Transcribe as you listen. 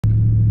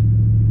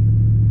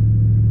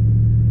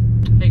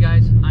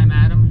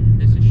Adam,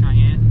 this is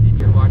Cheyenne, and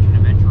you're watching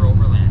Adventure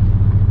Overland.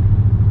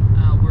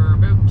 We're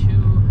about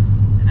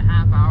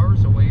 2.5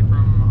 hours away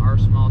from our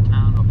small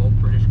town of Oak,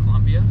 British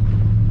Columbia,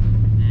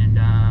 and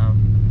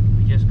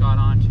we just got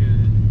onto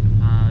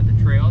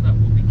the trail that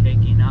we'll be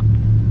taking up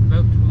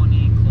about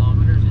 20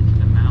 kilometers into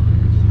the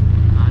mountains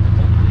to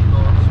hopefully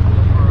go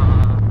explore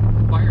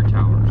a fire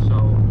tower. So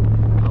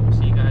we'll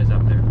see you guys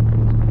up there.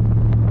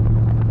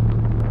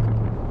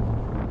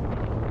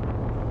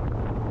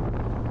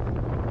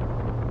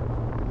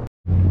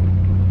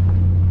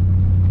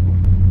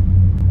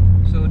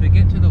 So to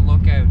get to the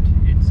lookout,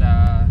 it's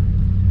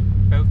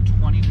about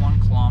 21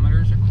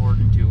 kilometers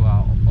according to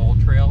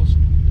old trails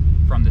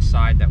from the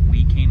side that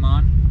we came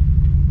on.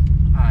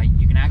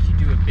 You can actually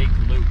do a big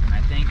loop, and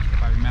I think,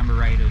 if I remember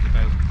right, it was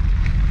about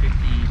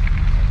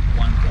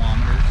 51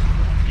 kilometers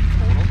in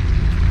total.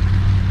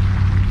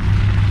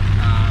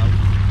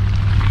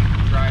 We've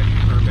been driving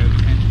for about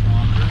 10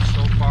 kilometers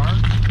so far,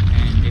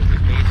 and it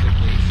was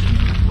basically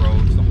smooth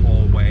roads the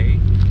whole way.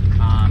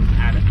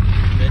 At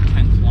the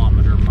 10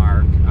 kilometer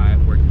mark,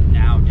 we're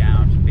now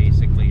down to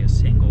basically a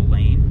single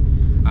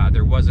lane.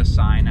 There was a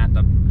sign at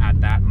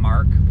that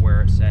mark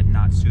where it said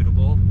not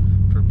suitable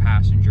for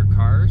passenger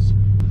cars.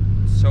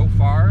 So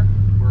far,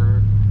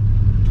 we're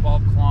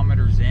 12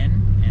 kilometers in,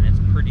 and it's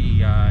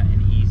pretty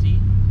easy.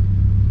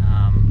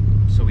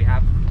 So we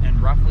have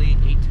roughly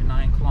 8 to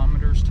 9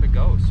 kilometers to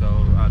go.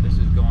 So this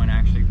is going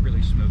actually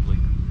really smoothly.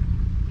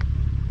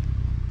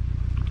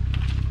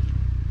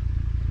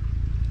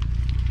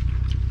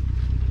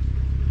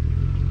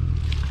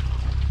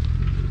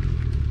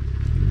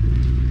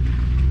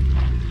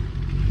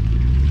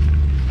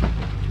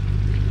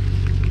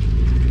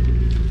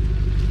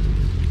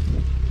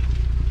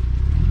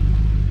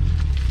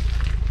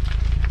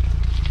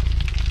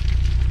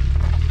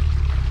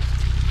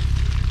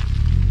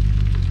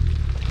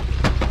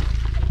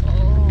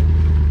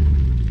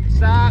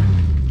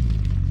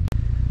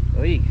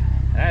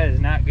 That is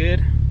not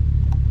good.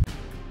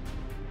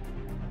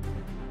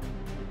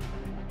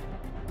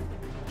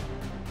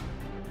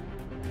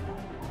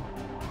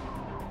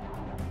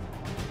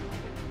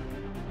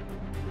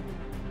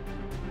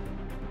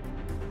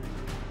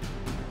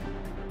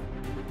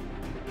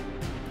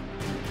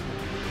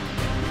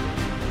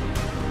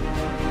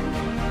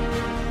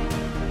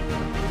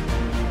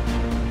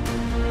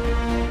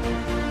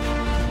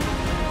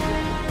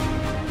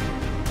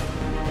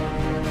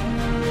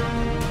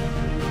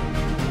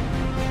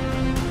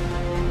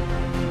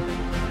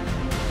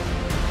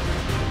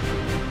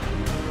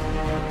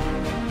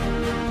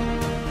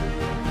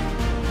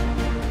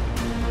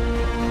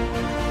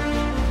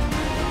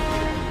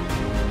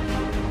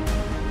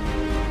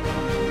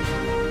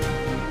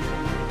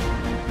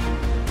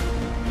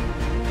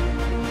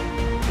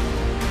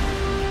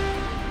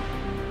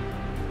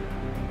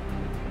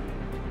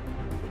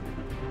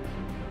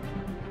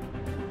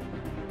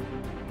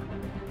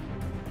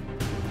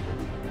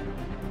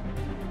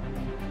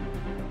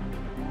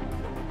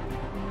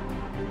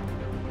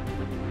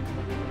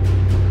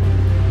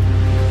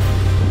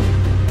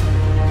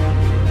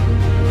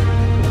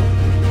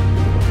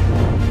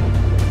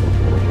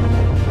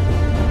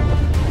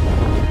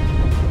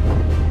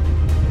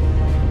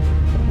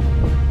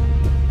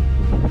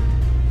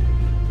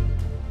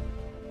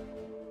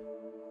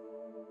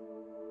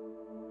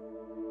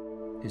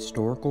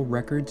 Historical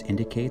records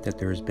indicate that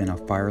there has been a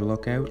fire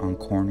lookout on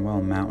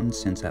Cornwall Mountain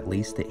since at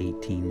least the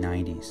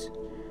 1890s.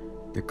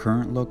 The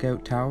current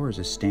lookout tower is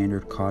a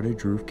standard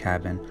cottage roof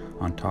cabin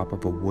on top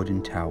of a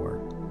wooden tower.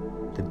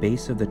 The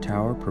base of the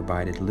tower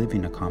provided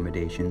living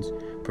accommodations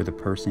for the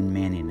person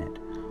manning it,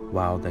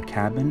 while the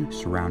cabin,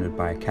 surrounded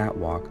by a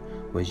catwalk,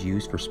 was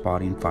used for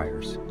spotting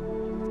fires.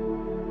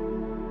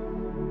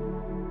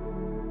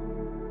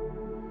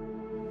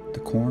 The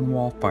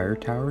Cornwall Fire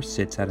Tower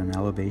sits at an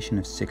elevation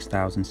of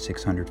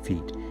 6,600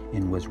 feet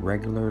and was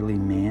regularly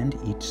manned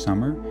each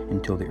summer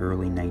until the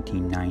early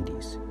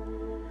 1990s.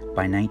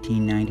 By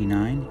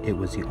 1999, it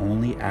was the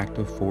only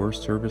active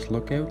Forest Service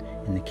lookout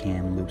in the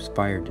Kamloops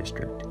Fire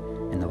District,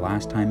 and the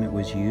last time it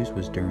was used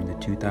was during the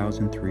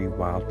 2003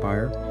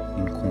 wildfire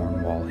in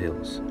Cornwall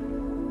Hills.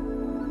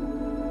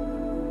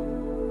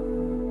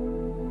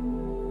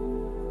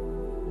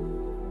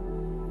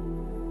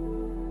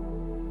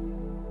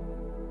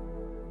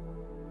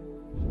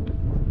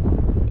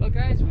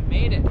 Guys, we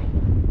made it.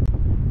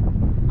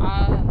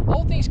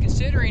 All things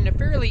considering, a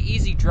fairly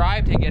easy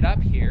drive to get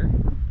up here.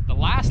 The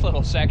last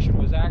little section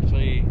was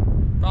actually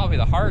probably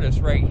the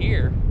hardest right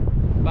here,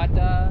 but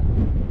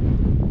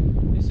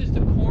this is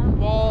the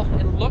Cornwall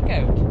and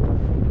Lookout.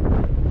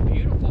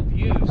 Beautiful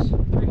views,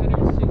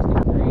 360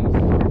 degrees.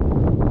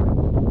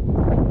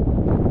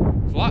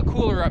 It's a lot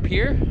cooler up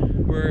here.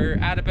 We're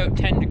at about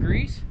 10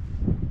 degrees.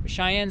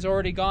 Cheyenne's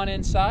already gone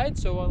inside,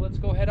 so let's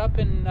go head up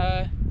and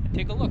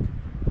take a look.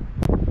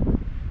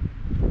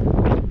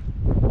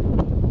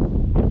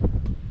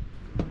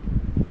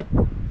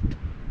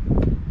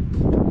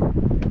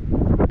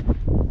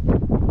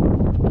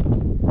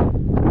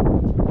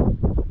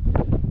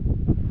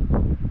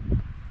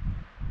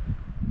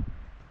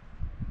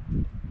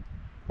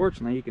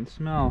 Unfortunately, you can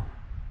smell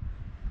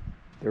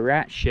the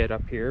rat shit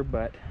up here,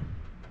 but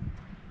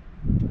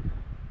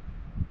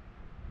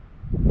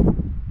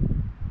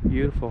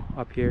beautiful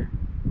up here.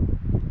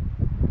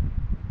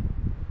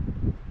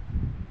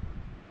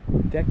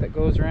 Deck that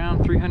goes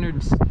around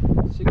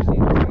 360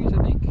 degrees,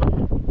 I think.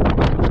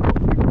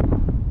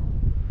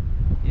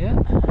 Yeah.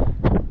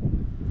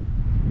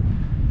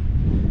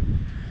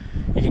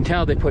 You can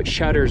tell they put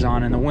shutters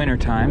on in the winter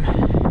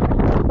time.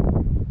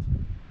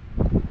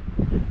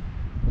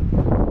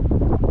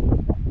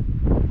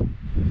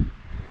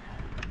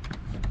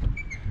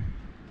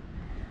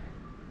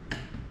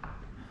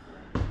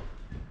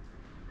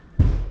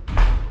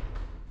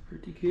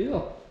 Pretty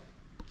cool.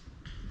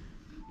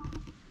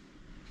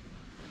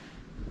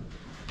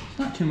 There's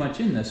not too much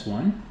in this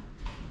one.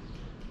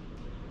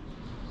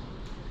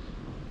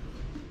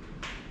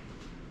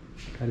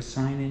 Got a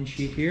sign-in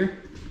sheet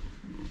here.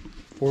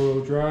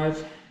 4-wheel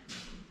drive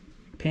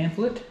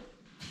pamphlet.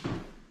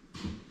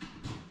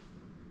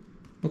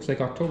 Looks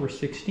like October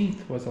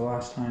 16th was the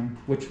last time,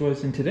 which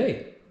was in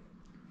today.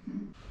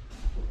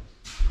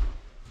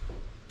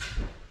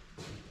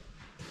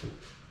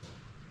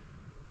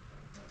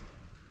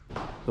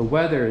 The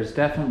weather is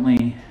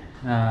definitely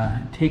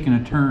taken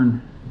a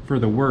turn for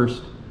the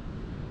worst.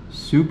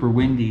 Super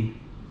windy.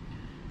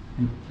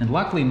 And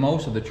luckily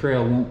most of the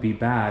trail won't be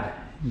bad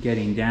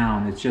getting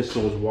down. It's just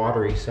those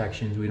watery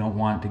sections we don't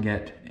want to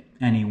get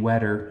any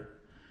wetter.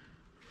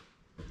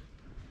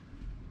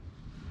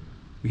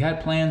 We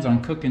had plans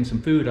on cooking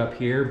some food up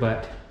here,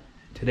 but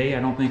today I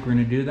don't think we're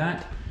going to do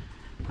that.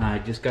 I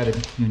just got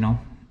to, you know,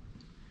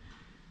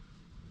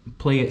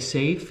 play it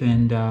safe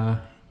and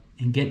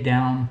get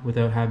down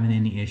without having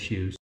any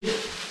issues.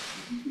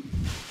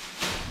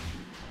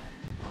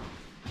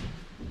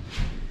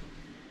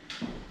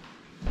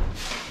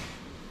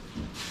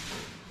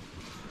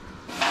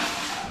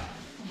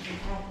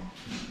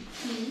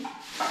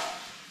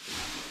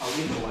 I'll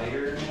leave the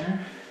lighter in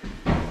there.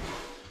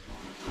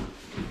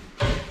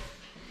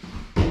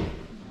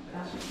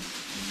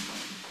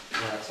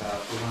 That's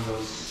one of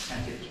those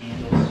scented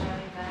candles.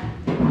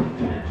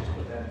 Yeah, just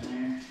put that in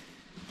there.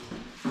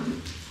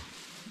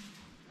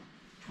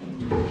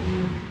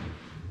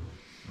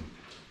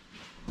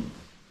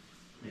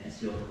 Yeah,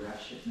 see all the rat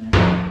shit in there.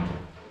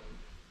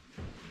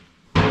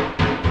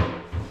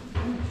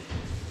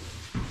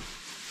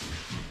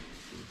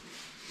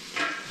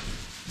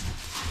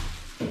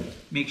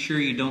 Make sure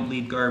you don't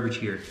leave garbage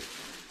here.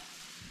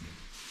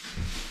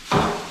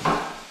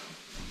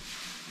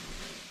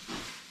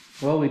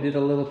 Well, we did a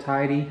little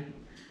tidy,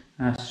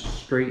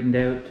 straightened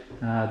out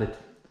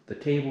the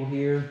table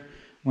here,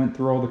 went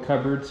through all the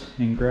cupboards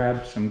and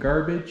grabbed some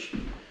garbage.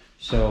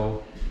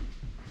 So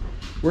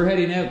we're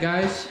heading out,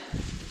 guys,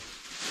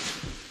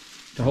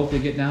 to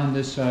hopefully get down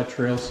this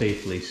trail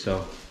safely.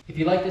 So if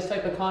you like this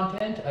type of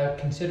content,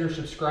 consider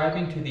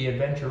subscribing to the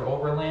Adventure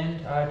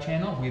Overland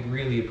channel. We'd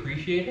really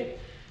appreciate it.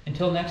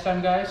 Until next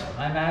time, guys,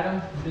 I'm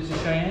Adam, this is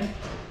Cheyenne,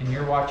 and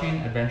you're watching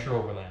Adventure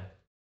Overland.